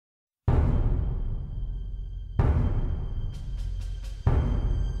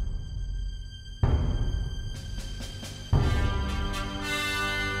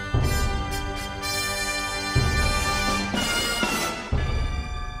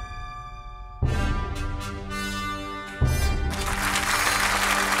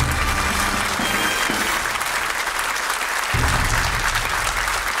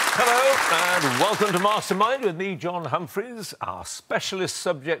And welcome to Mastermind with me, John Humphrys. Our specialist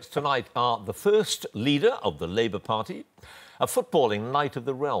subjects tonight are the first leader of the Labour Party, a footballing knight of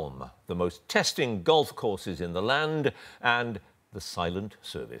the realm, the most testing golf courses in the land, and the silent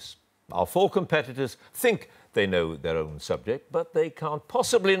service. Our four competitors think they know their own subject, but they can't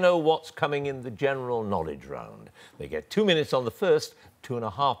possibly know what's coming in the general knowledge round. They get 2 minutes on the first,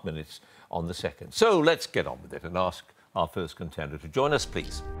 2.5 minutes on the second. So let's get on with it and ask our first contender to join us,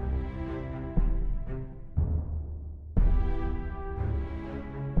 please.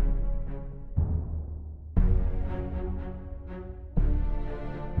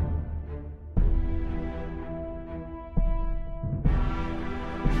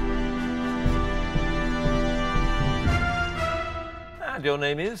 And your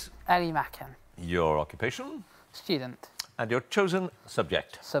name is? Ellie Macken. Your occupation? Student. And your chosen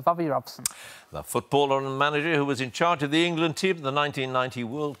subject? Sir Bobby Robson. The footballer and manager who was in charge of the England team at the 1990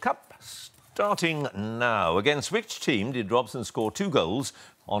 World Cup. Starting now. Against which team did Robson score 2 goals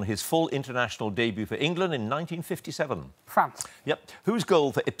on his full international debut for England in 1957? France. Yep. Whose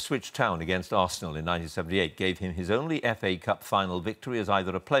goal for Ipswich Town against Arsenal in 1978 gave him his only FA Cup final victory as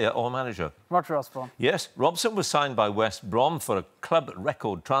either a player or manager? Roger Osborne. Yes. Robson was signed by West Brom for a club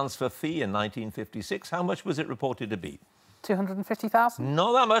record transfer fee in 1956. How much was it reported to be? 250,000?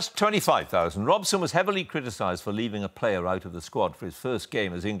 Not that much, 25,000. Robson was heavily criticised for leaving a player out of the squad for his first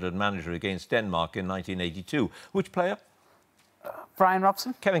game as England manager against Denmark in 1982. Which player? Brian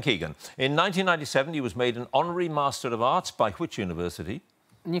Robson. Kevin Keegan. In 1997, he was made an honorary Master of Arts by which university?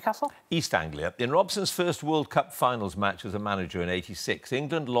 Newcastle. East Anglia. In Robson's first World Cup finals match as a manager in '86,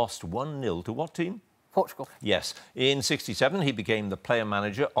 England lost 1-0 to what team? Portugal. Yes. In '67, he became the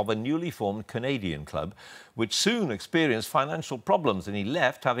player-manager of a newly formed Canadian club, which soon experienced financial problems, and he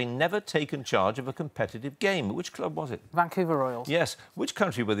left having never taken charge of a competitive game. Which club was it? Vancouver Royals. Yes. Which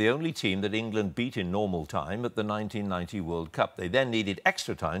country were the only team that England beat in normal time at the 1990 World Cup? They then needed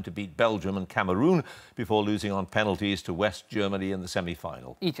extra time to beat Belgium and Cameroon before losing on penalties to West Germany in the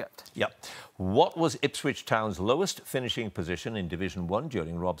semi-final. Egypt. Yep. What was Ipswich Town's lowest finishing position in Division 1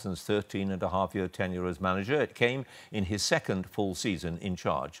 during Robson's 13.5-year tenure as manager? It came in his second full season in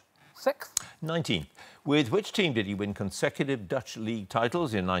charge. 6th. 19th. With which team did he win consecutive Dutch league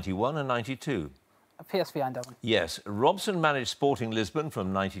titles in 91 and 92? PSV Eindhoven. Yes. Robson managed Sporting Lisbon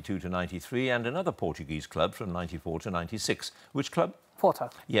from 92 to 93 and another Portuguese club from 94 to 96. Which club? Porto.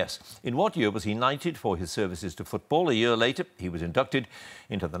 Yes. In what year was he knighted for his services to football? A year later, he was inducted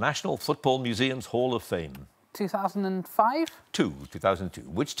into the National Football Museum's Hall of Fame. 2005? 2002.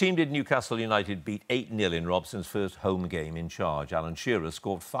 Which team did Newcastle United beat 8-0 in Robson's first home game in charge? Alan Shearer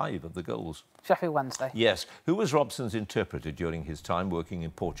scored 5 of the goals. Sheffield Wednesday. Yes. Who was Robson's interpreter during his time working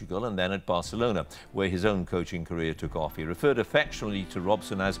in Portugal and then at Barcelona, where his own coaching career took off? He referred affectionately to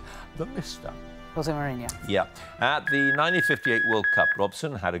Robson as the Mister. Jose Mourinho. Yeah. At the 1958 World Cup,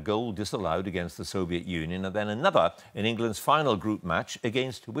 Robson had a goal disallowed against the Soviet Union and then another in England's final group match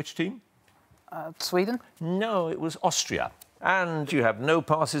against which team? Sweden? No, it was Austria. And you have no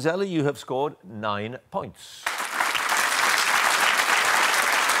passes, Ellie. You have scored 9 points.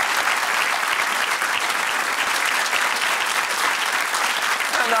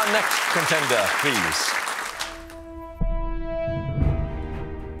 And our next contender, please.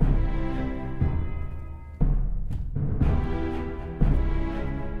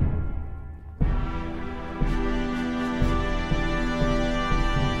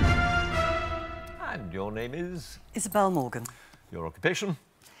 Your name is? Isabel Morgan. Your occupation?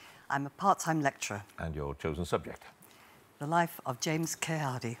 I'm a part-time lecturer. And your chosen subject? The life of James Keir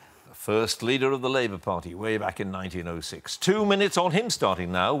Hardie. The first leader of the Labour Party way back in 1906. 2 minutes on him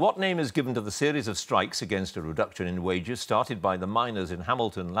starting now. What name is given to the series of strikes against a reduction in wages started by the miners in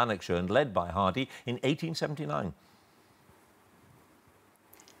Hamilton, Lanarkshire and led by Hardie in 1879?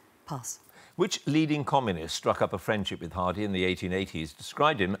 Pass. Which leading communist struck up a friendship with Hardie in the 1880s,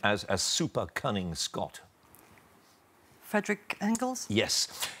 described him as a super cunning Scot? Frederick Engels?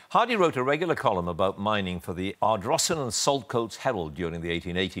 Yes. Hardie wrote a regular column about mining for the Ardrossan and Saltcoats Herald during the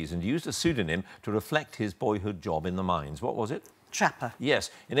 1880s and used a pseudonym to reflect his boyhood job in the mines. What was it? Trapper. Yes.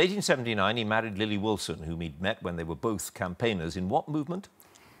 In 1879, he married Lily Wilson, whom he'd met when they were both campaigners in what movement?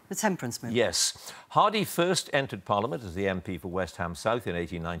 The Temperance Movement. Yes. Hardie first entered Parliament as the MP for West Ham South in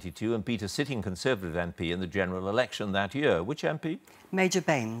 1892 and beat a sitting Conservative MP in the general election that year. Which MP? Major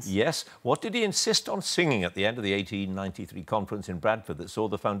Baines. Yes. What did he insist on singing at the end of the 1893 conference in Bradford that saw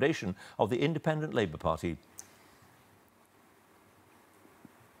the foundation of the Independent Labour Party?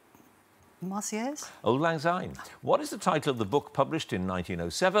 Marseillaise? Auld Lang Syne. What is the title of the book published in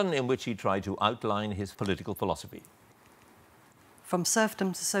 1907 in which he tried to outline his political philosophy? From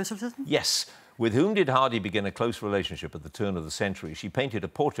serfdom to socialism? Yes. With whom did Hardie begin a close relationship at the turn of the century? She painted a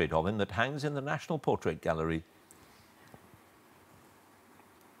portrait of him that hangs in the National Portrait Gallery.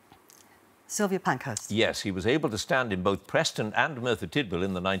 Sylvia Pankhurst. Yes, he was able to stand in both Preston and Merthyr Tydfil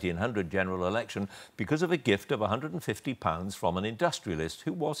in the 1900 general election because of a gift of £150 from an industrialist.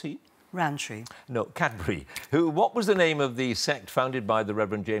 Who was he? Rowntree. No, Cadbury. What was the name of the sect founded by the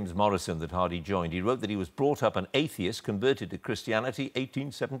Reverend James Morrison that Hardie joined? He wrote that he was brought up an atheist, converted to Christianity,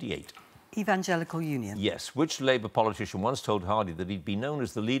 1878. Evangelical Union. Yes. Which Labour politician once told Hardie that he'd be known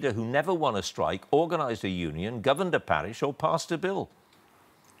as the leader who never won a strike, organised a union, governed a parish or passed a bill?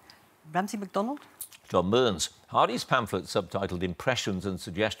 Ramsay MacDonald. John Burns. Hardie's pamphlet, subtitled Impressions and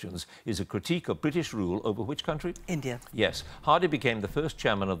Suggestions, is a critique of British rule over which country? India. Yes. Hardie became the first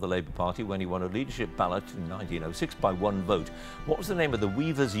chairman of the Labour Party when he won a leadership ballot in 1906 by one vote. What was the name of the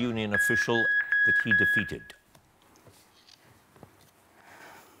Weavers' Union official that he defeated?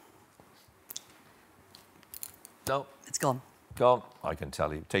 No. It's gone. Gone. I can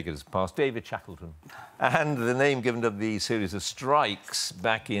tell you. Take it as past. David Shackleton. And the name given to the series of strikes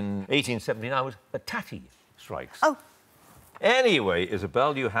back in 1879 was the Tatty strikes. Oh. Anyway,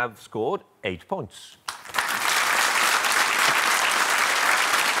 Isabel, you have scored 8 points.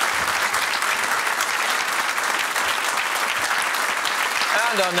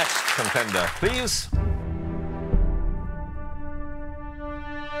 And our next contender, please.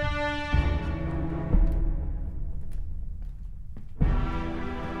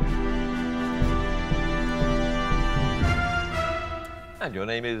 And your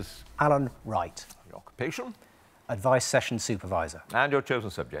name is? Alan Wright. Your occupation? Advice Session Supervisor. And your chosen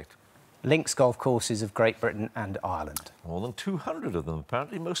subject? Links golf courses of Great Britain and Ireland. More than 200 of them,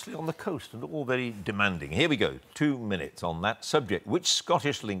 apparently, mostly on the coast, and all very demanding. Here we go, 2 minutes on that subject. Which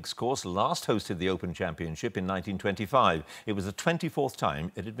Scottish links course last hosted the Open Championship in 1925? It was the 24th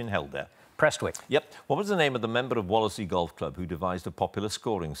time it had been held there. Prestwick. Yep. What was the name of the member of Wallasey Golf Club who devised a popular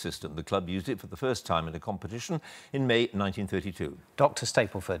scoring system? The club used it for the first time in a competition in May 1932. Dr.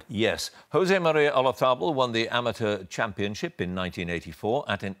 Stapleford. Yes. Jose Maria Olazabal won the Amateur Championship in 1984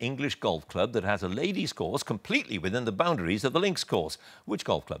 at an English golf club that has a ladies' course completely within the boundaries of the links course. Which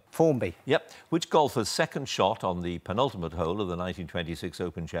golf club? Formby. Yep. Which golfer's second shot on the penultimate hole of the 1926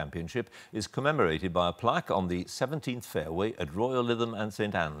 Open Championship is commemorated by a plaque on the 17th fairway at Royal Lytham and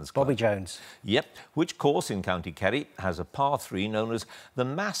St Anne's Club? Bobby Jones. Yep. Which course in County Kerry has a par 3 known as the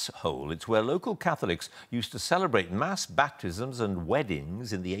Mass Hole? It's where local Catholics used to celebrate mass baptisms and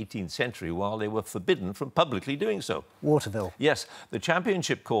weddings in the 18th century while they were forbidden from publicly doing so. Waterville. Yes. The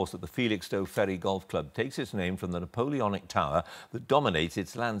championship course at the Felixstowe Ferry Golf Club takes its name from the Napoleonic tower that dominates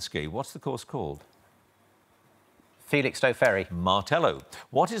its landscape. What's the course called? Felixstowe Ferry. Martello.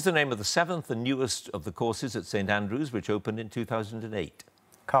 What is the name of the 7th and newest of the courses at St Andrews, which opened in 2008?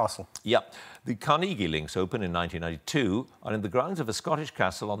 Castle. Yep. The Carnegie Links opened in 1992 are in the grounds of a Scottish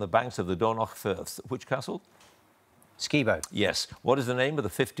castle on the banks of the Dornoch Firth. Which castle? Skibo. Yes. What is the name of the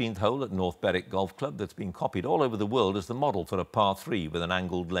 15th hole at North Berwick Golf Club that's been copied all over the world as the model for a par 3 with an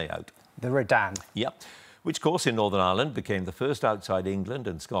angled layout? The Redan. Yep. Which course in Northern Ireland became the first outside England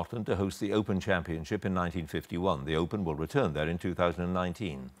and Scotland to host the Open Championship in 1951? The Open will return there in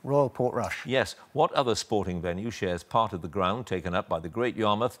 2019. Royal Portrush. Yes. What other sporting venue shares part of the ground taken up by the Great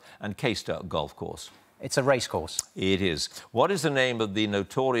Yarmouth and Caister Golf Course? It's a racecourse. It is. What is the name of the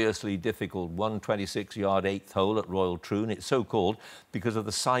notoriously difficult 126-yard 8th hole at Royal Troon? It's so called because of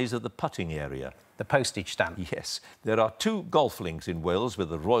the size of the putting area. The postage stamp. Yes. There are 2 golf links in Wales with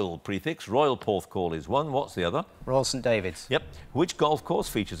the Royal prefix. Royal Porthcawl is one. What's the other? Royal St David's. Yep. Which golf course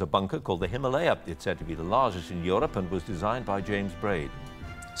features a bunker called the Himalaya? It's said to be the largest in Europe and was designed by James Braid.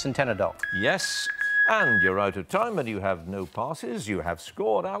 St Enodoc. Yes. And you're out of time and you have no passes. You have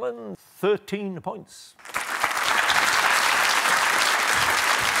scored, Alan, 13 points.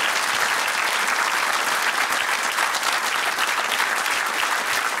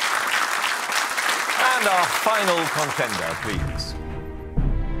 And our final contender, please.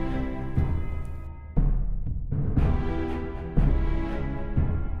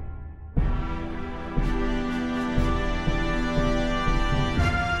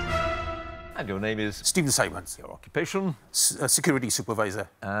 And your name is? Stephen Simons. Your occupation? Security Supervisor.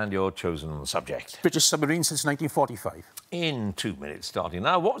 And your chosen subject? British submarines since 1945. In 2 minutes, starting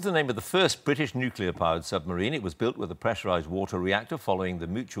now. What was the name of the first British nuclear-powered submarine? It was built with a pressurised water reactor following the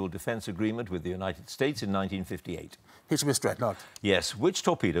Mutual Defence Agreement with the United States in 1958. HMS Dreadnought. Yes. Which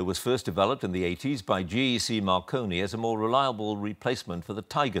torpedo was first developed in the 80s by GEC Marconi as a more reliable replacement for the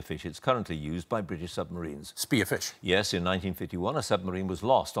Tigerfish? It's currently used by British submarines. Spearfish. Yes. In 1951, a submarine was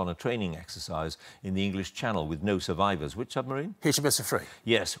lost on a training exercise capsized in the English Channel with no survivors. Which submarine? HMS Humphrys.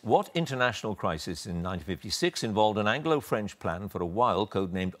 Yes. What international crisis in 1956 involved an Anglo-French plan for a while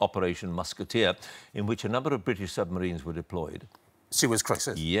codenamed Operation Musketeer, in which a number of British submarines were deployed? Suez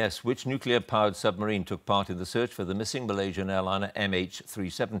Crisis. Yes. Which nuclear-powered submarine took part in the search for the missing Malaysian airliner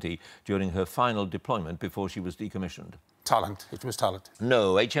MH370 during her final deployment before she was decommissioned? Talent. HMS Talent.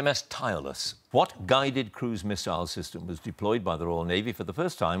 No, HMS Tireless. What guided cruise missile system was deployed by the Royal Navy for the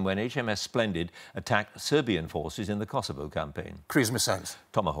first time when HMS Splendid attacked Serbian forces in the Kosovo campaign? Cruise missiles.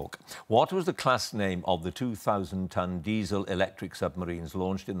 Tomahawk. What was the class name of the 2,000-ton diesel-electric submarines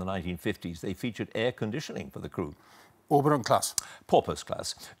launched in the 1950s? They featured air conditioning for the crew. Oberon class. Porpoise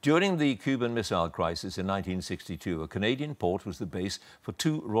class. During the Cuban Missile Crisis in 1962, a Canadian port was the base for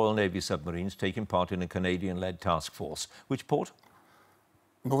 2 Royal Navy submarines taking part in a Canadian-led task force. Which port?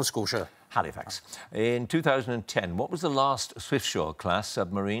 Nova Scotia. Halifax. In 2010, what was the last Swiftsure-class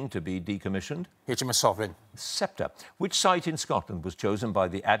submarine to be decommissioned? HMS Sovereign. Sceptre. Which site in Scotland was chosen by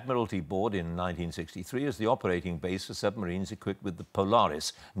the Admiralty Board in 1963 as the operating base for submarines equipped with the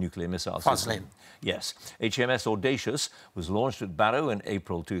Polaris nuclear missile system? Faslane. Yes. HMS Audacious was launched at Barrow in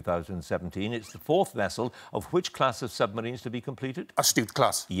April 2017. It's the 4th vessel of which class of submarines to be completed? Astute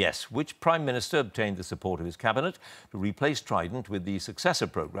class. Yes. Which Prime Minister obtained the support of his cabinet to replace Trident with the successor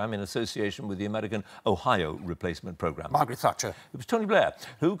programme in association with the American Ohio replacement programme? Margaret Thatcher. It was Tony Blair.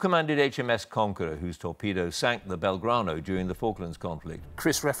 Who commanded HMS Conqueror, whose torpedo sank the Belgrano during the Falklands conflict?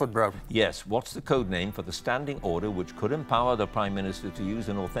 Chris Refford Brown. Yes. What's the code name for the standing order which could empower the Prime Minister to use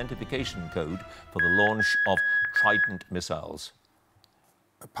an authentication code for the launch of Trident missiles?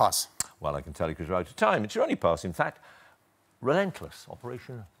 Pass. Well, I can tell you because you're out of time. It's your only pass, in fact. Relentless.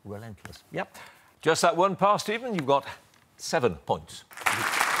 Operation Relentless. Yep. Just that one pass, Stephen. You've got 7 points.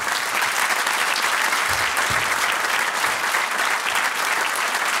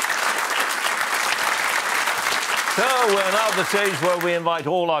 So we're now at the stage where we invite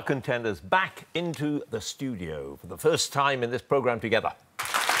all our contenders back into the studio for the first time in this programme together.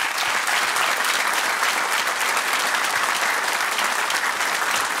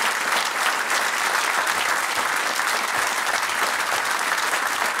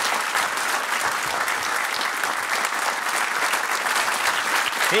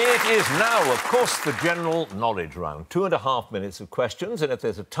 It is now, of course, the general knowledge round. 2.5 minutes of questions, and if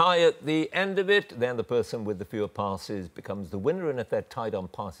there's a tie at the end of it, then the person with the fewer passes becomes the winner, and if they're tied on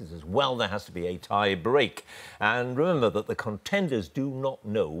passes as well, there has to be a tie break. And remember that the contenders do not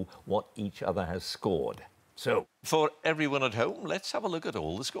know what each other has scored. So, for everyone at home, let's have a look at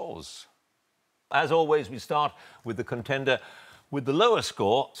all the scores. As always, we start with the contender with the lower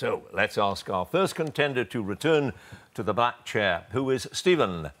score. So let's ask our first contender to return to the black chair, who is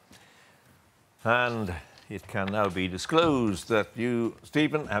Stephen. And it can now be disclosed that you,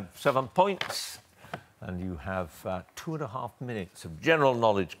 Stephen, have 7 points, and you have 2.5 minutes of general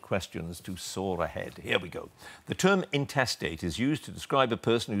knowledge questions to soar ahead. Here we go. The term intestate is used to describe a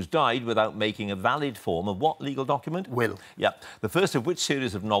person who's died without making a valid form of what legal document? Will. Yeah. The first of which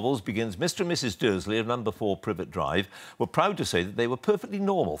series of novels begins Mr. and Mrs. Dursley of number 4 Privet Drive were proud to say that they were perfectly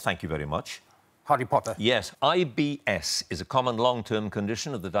normal. Thank you very much. Harry Potter. Yes. IBS is a common long-term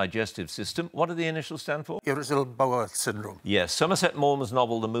condition of the digestive system. What do the initials stand for? Irritable bowel syndrome. Yes. Somerset Maugham's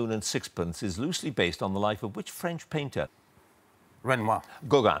novel The Moon and Sixpence is loosely based on the life of which French painter? Renoir.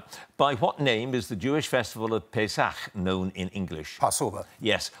 Gauguin. By what name is the Jewish festival of Pesach known in English? Passover.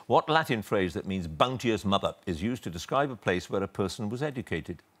 Yes. What Latin phrase that means bounteous mother is used to describe a place where a person was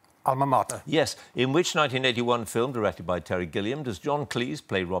educated? Alma Mater. Yes. In which 1981 film directed by Terry Gilliam does John Cleese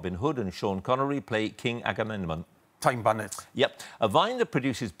play Robin Hood and Sean Connery play King Agamemnon? Time Bandits. Yep. A vine that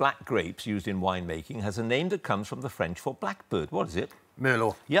produces black grapes used in winemaking has a name that comes from the French for blackbird. What is it?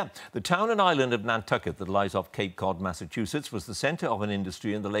 Merlot. Yeah. The town and island of Nantucket that lies off Cape Cod, Massachusetts, was the centre of an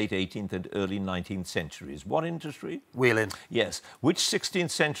industry in the late 18th and early 19th centuries. What industry? Whaling. Yes. Which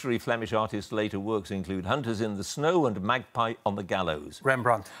 16th century Flemish artist's later works include Hunters in the Snow and Magpie on the Gallows?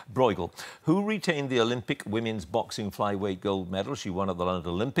 Rembrandt. Bruegel. Who retained the Olympic women's boxing flyweight gold medal? She won at the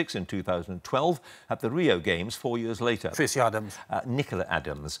London Olympics in 2012, at the Rio Games 4 years later. Tracy Adams. Nicola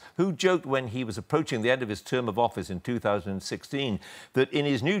Adams, who joked when he was approaching the end of his term of office in 2016 that in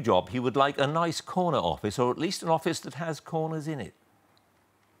his new job he would like a nice corner office, or at least an office that has corners in it.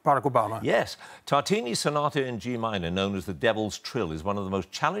 Barack Obama. Yes. Tartini's Sonata in G minor, known as the Devil's Trill, is one of the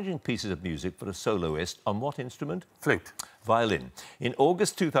most challenging pieces of music for a soloist. On what instrument? Flute. Violin. In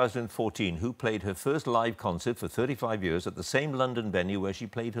August 2014, who played her first live concert for 35 years at the same London venue where she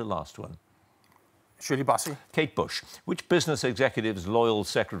played her last one? Shirley Bassey. Kate Bush. Which business executive's loyal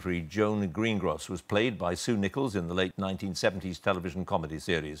secretary, Joan Greengross, was played by Sue Nichols in the late 1970s television comedy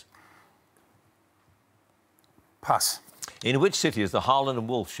series? Pass. In which city is the Harland and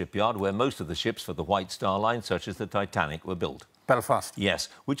Wolff shipyard where most of the ships for the White Star Line, such as the Titanic, were built? Belfast. Yes.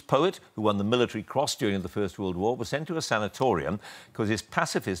 Which poet, who won the Military Cross during the First World War, was sent to a sanatorium because his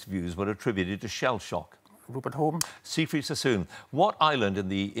pacifist views were attributed to shell shock? Rupert Home. Siegfried Sassoon. What island in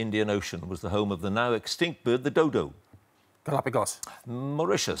the Indian Ocean was the home of the now extinct bird, the dodo? Galapagos.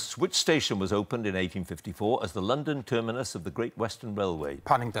 Mauritius. Which station was opened in 1854 as the London terminus of the Great Western Railway?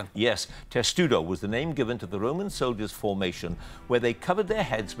 Paddington. Yes. Testudo was the name given to the Roman soldiers' formation where they covered their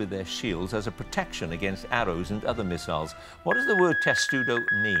heads with their shields as a protection against arrows and other missiles. What does the word testudo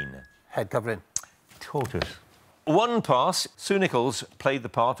mean? Head covering. Tortoise. One pass. Sue Nichols played the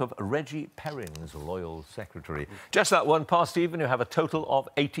part of Reggie Perrin's loyal secretary. Just that one pass, Stephen. You have a total of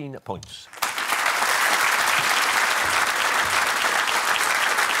 18 points.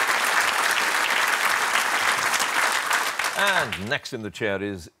 And next in the chair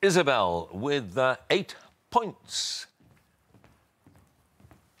is Isabel with 8 points.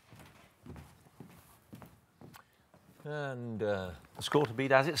 And the score to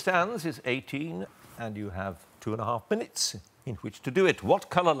beat as it stands is 18, and you have 2.5 minutes in which to do it.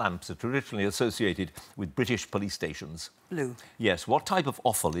 What colour lamps are traditionally associated with British police stations? Blue. Yes. What type of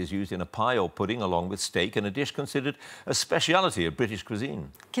offal is used in a pie or pudding along with steak in a dish considered a speciality of British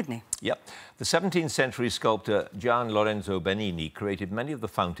cuisine? Kidney. Yep. The 17th century sculptor Gian Lorenzo Bernini created many of the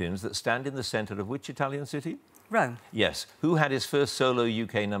fountains that stand in the centre of which Italian city? Rome. Yes. Who had his first solo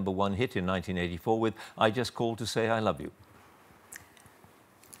UK #1 hit in 1984 with I Just Called to Say I Love You?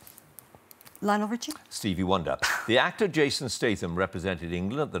 Lionel Richie. Stevie Wonder. The actor Jason Statham represented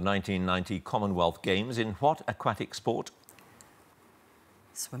England at the 1990 Commonwealth Games in what aquatic sport?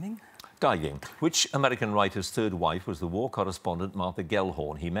 Swimming. Diving. Which American writer's third wife was the war correspondent Martha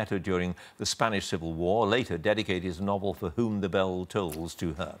Gellhorn? He met her during the Spanish Civil War, later dedicated his novel For Whom the Bell Tolls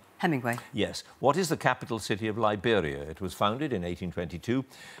to her. Hemingway. Yes. What is the capital city of Liberia? It was founded in 1822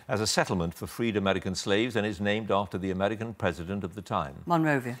 as a settlement for freed American slaves and is named after the American president of the time.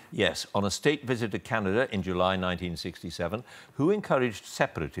 Monrovia. Yes. On a state visit to Canada in July 1967, who encouraged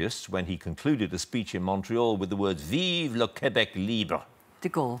separatists when he concluded a speech in Montreal with the words Vive le Québec libre? De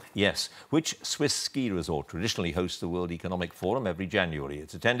Gaulle. Yes. Which Swiss ski resort traditionally hosts the World Economic Forum every January?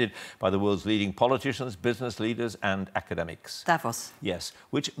 It's attended by the world's leading politicians, business leaders and academics. Davos. Yes.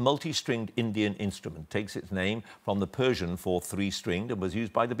 Which multi-stringed Indian instrument takes its name from the Persian for three-stringed and was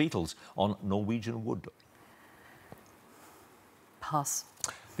used by the Beatles on Norwegian wood? Pass.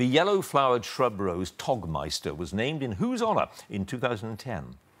 The yellow-flowered shrub rose Togmeister was named in whose honour in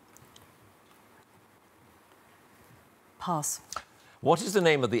 2010? Pass. What is the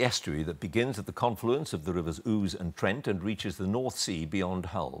name of the estuary that begins at the confluence of the rivers Ouse and Trent and reaches the North Sea beyond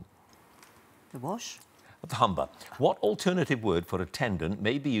Hull? The Wash. The Humber. What alternative word for a tendon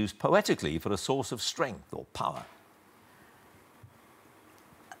may be used poetically for a source of strength or power?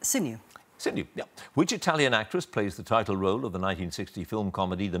 Sinew. Sinew, yeah. Which Italian actress plays the title role of the 1960 film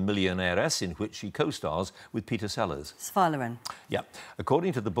comedy The Millionairess, in which she co-stars with Peter Sellers? Sophia Loren. Yeah.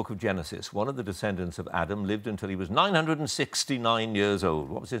 According to the Book of Genesis, one of the descendants of Adam lived until he was 969 years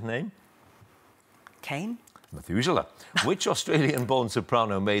old. What was his name? Cain. Methuselah. Which Australian-born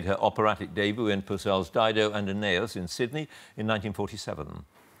soprano made her operatic debut in Purcell's Dido and Aeneas in Sydney in 1947?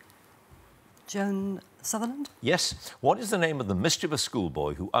 Joan Sutherland. Yes. What is the name of the mischievous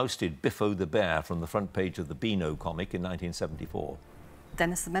schoolboy who ousted Biffo the Bear from the front page of the Beano comic in 1974?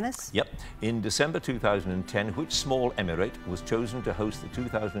 Dennis the Menace. Yep. In December 2010, which small emirate was chosen to host the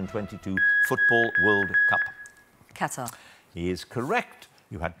 2022 Football World Cup? Qatar. He is correct.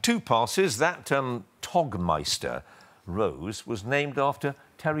 You had 2 passes. That Togmeister rose was named after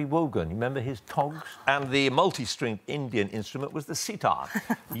Terry Wogan. You remember his togs? And the multi-stringed Indian instrument was the sitar.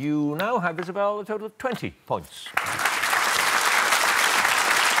 You now have, Isabel, a total of 20 points.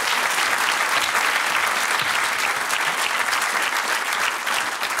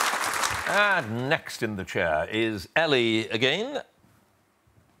 And next in the chair is Ellie again.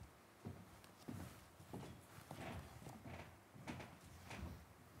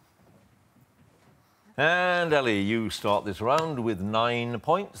 And Ellie, you start this round with 9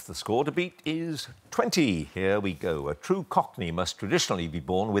 points. The score to beat is 20. Here we go. A true Cockney must traditionally be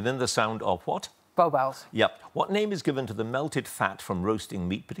born within the sound of what? Bow bells. Yep. What name is given to the melted fat from roasting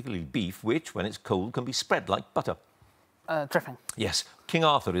meat, particularly beef, which, when it's cold, can be spread like butter? Drifting. Yes. King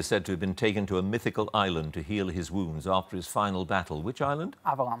Arthur is said to have been taken to a mythical island to heal his wounds after his final battle. Which island?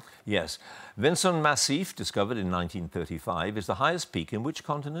 Avalon. Yes. Vinson Massif, discovered in 1935, is the highest peak in which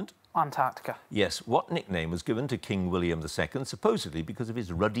continent? Antarctica. Yes. What nickname was given to King William II, supposedly because of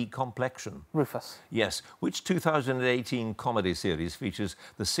his ruddy complexion? Rufus. Yes. Which 2018 comedy series features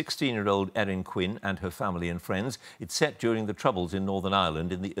the 16-year-old Erin Quinn and her family and friends? It's set during the Troubles in Northern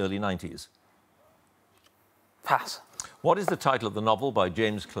Ireland in the early 90s. Pass. What is the title of the novel by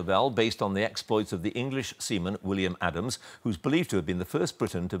James Clavell based on the exploits of the English seaman William Adams, who's believed to have been the first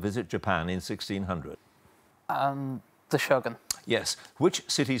Briton to visit Japan in 1600? The Shogun. Yes. Which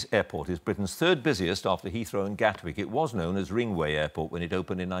city's airport is Britain's third busiest after Heathrow and Gatwick? It was known as Ringway Airport when it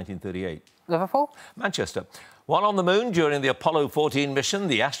opened in 1938. Liverpool. Manchester. While on the moon during the Apollo 14 mission,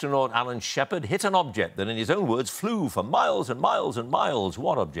 the astronaut Alan Shepard hit an object that, in his own words, flew for miles and miles and miles.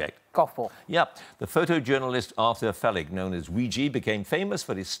 What object? Golf ball. Yep. The photojournalist Arthur Felig, known as Ouija, became famous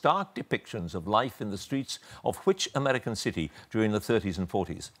for his stark depictions of life in the streets of which American city during the 30s and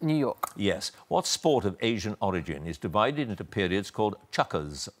 40s? New York. Yes. What sport of Asian origin is divided into periods called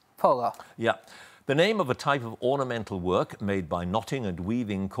chukkers? Polo. Yeah. The name of a type of ornamental work made by knotting and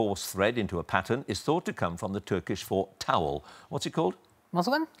weaving coarse thread into a pattern is thought to come from the Turkish for towel. What's it called?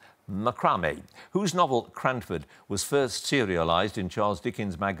 Muslin. Macrame, whose novel Cranford was first serialised in Charles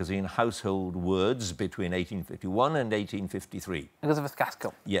Dickens' magazine Household Words between 1851 and 1853. Elizabeth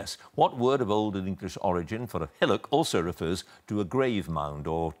Gaskell. Yes. What word of Old English origin for a hillock also refers to a grave mound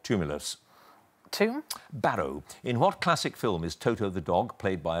or tumulus? Tomb. Barrow. In what classic film is Toto the dog,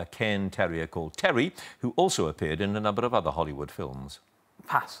 played by a Cairn terrier called Terry, who also appeared in a number of other Hollywood films?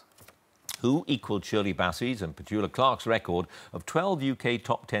 Pass. Who equalled Shirley Bassey's and Petula Clark's record of 12 UK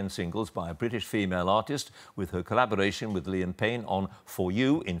top 10 singles by a British female artist with her collaboration with Liam Payne on For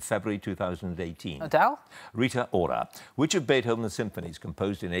You in February 2018? Adele. Rita Ora. Which of Beethoven's symphonies,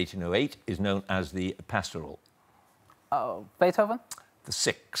 composed in 1808, is known as the Pastoral? Beethoven. The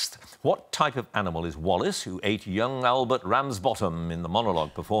sixth. What type of animal is Wallace, who ate young Albert Ramsbottom in the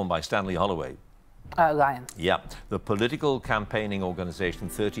monologue performed by Stanley Holloway? Lion. Yeah. The political campaigning organisation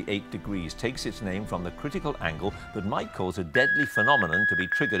 38 Degrees takes its name from the critical angle that might cause a deadly phenomenon to be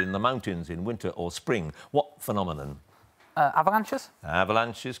triggered in the mountains in winter or spring. What phenomenon? Avalanches.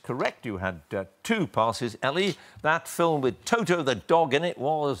 Avalanches, correct. You had 2 passes, Ellie. That film with Toto the dog in it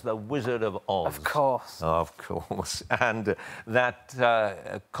was The Wizard of Oz. Of course. Of course. And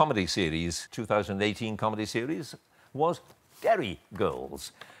that comedy series, 2018 comedy series, was Derry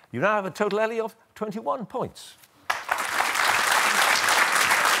Girls. You now have a total, Ellie, of 21 points.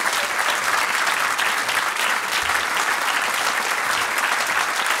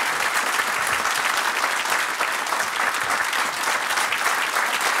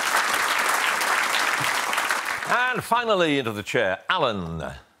 And finally into the chair, Alan.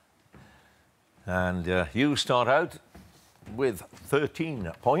 And you start out with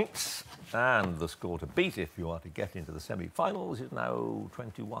 13 points. And the score to beat if you are to get into the semi-finals is now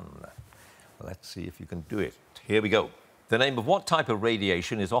 21. Let's see if you can do it. Here we go. The name of what type of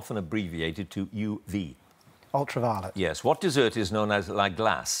radiation is often abbreviated to UV? Ultraviolet. Yes. What dessert is known as la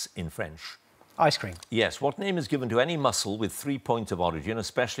glace in French? Ice cream. Yes. What name is given to any muscle with 3 points of origin,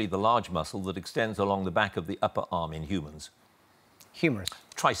 especially the large muscle that extends along the back of the upper arm in humans? Humerus.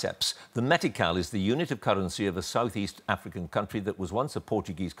 Triceps. The metical is the unit of currency of a Southeast African country that was once a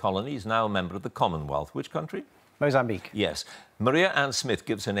Portuguese colony, is now a member of the Commonwealth. Which country? Mozambique. Yes. Maria Ann Smith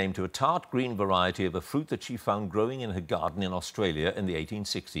gives her name to a tart green variety of a fruit that she found growing in her garden in Australia in the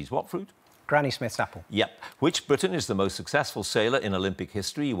 1860s. What fruit? Granny Smith's apple. Yep. Which Briton is the most successful sailor in Olympic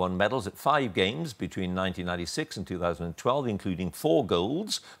history? He won medals at 5 games between 1996 and 2012, including 4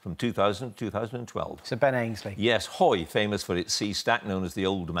 golds from 2000 to 2012. Sir Ben Ainsley. Yes. Hoy, famous for its sea stack known as the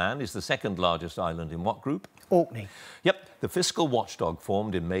Old Man, is the second largest island in what group? Orkney. Yep. The fiscal watchdog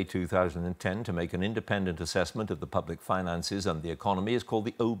formed in May 2010 to make an independent assessment of the public finances and the economy is called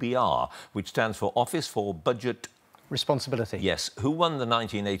the OBR, which stands for Office for Budget Responsibility. Yes. Who won the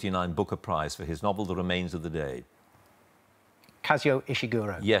 1989 Booker Prize for his novel The Remains of the Day? Kazuo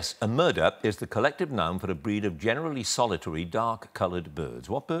Ishiguro. Yes. A murder is the collective noun for a breed of generally solitary, dark-coloured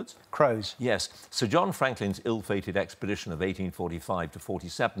birds. What birds? Crows. Yes. Sir John Franklin's ill-fated expedition of 1845 to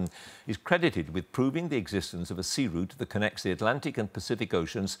 47 is credited with proving the existence of a sea route that connects the Atlantic and Pacific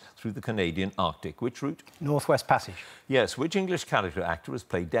Oceans through the Canadian Arctic. Which route? Northwest Passage. Yes. Which English character actor has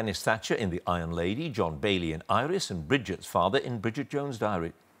played Dennis Thatcher in The Iron Lady, John Bailey in Iris, and Bridget's father in Bridget Jones'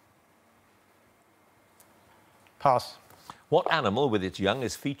 Diary? Pass. What animal with its young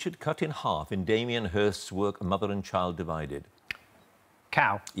is featured cut in half in Damien Hirst's work Mother and Child Divided?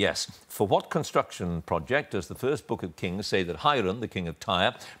 Cow. Yes. For what construction project does the first book of Kings say that Hiram, the king of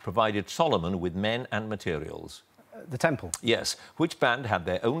Tyre, provided Solomon with men and materials? The Temple. Yes. Which band had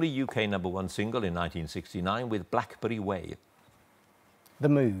their only UK #1 single in 1969 with Blackberry Way? The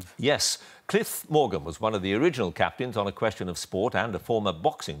Move. Yes. Cliff Morgan was one of the original captains on A Question of Sport, and a former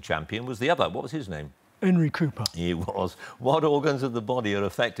boxing champion was the other. What was his name? Henry Cooper. He was. What organs of the body are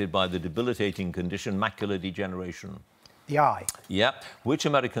affected by the debilitating condition macular degeneration? The Eye. Yep. Which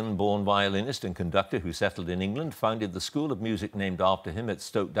American-born violinist and conductor who settled in England founded the School of Music named after him at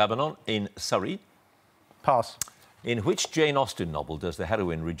Stoke-Davenant in Surrey? Pass. In which Jane Austen novel does the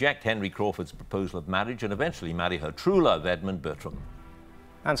heroine reject Henry Crawford's proposal of marriage and eventually marry her true love, Edmund Bertram?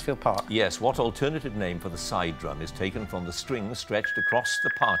 Mansfield Park. Yes. What alternative name for the side drum is taken from the string stretched across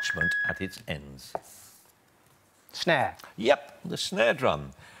the parchment at its ends? Snare. Yep, the snare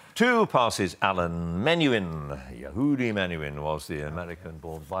drum. 2 passes, Alan. Menuhin, Yehudi Menuhin, was the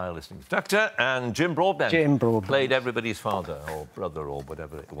American-born violinist and conductor, and Jim Broadbent. Jim Broadbent. Played everybody's father or brother or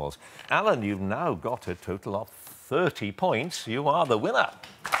whatever it was. Alan, you've now got a total of 30 points. You are the winner.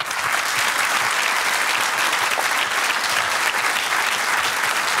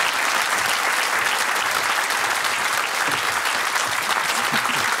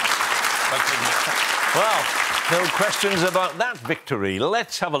 Well, no questions about that victory.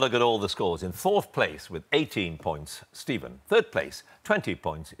 Let's have a look at all the scores. In 4th place with 18 points, Stephen. 3rd place, 20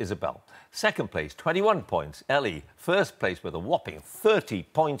 points, Isabel. 2nd place, 21 points, Ellie. 1st place with a whopping 30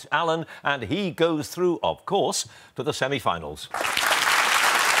 points, Alan. And he goes through, of course, to the semi-finals.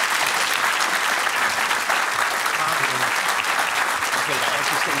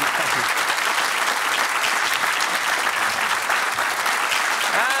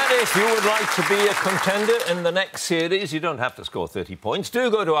 If you would like to be a contender in the next series, you don't have to score 30 points. Do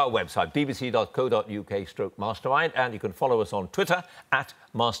go to our website, bbc.co.uk/mastermind, and you can follow us on Twitter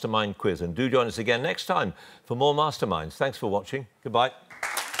 @mastermindquiz. And do join us again next time for more Masterminds. Thanks for watching. Goodbye.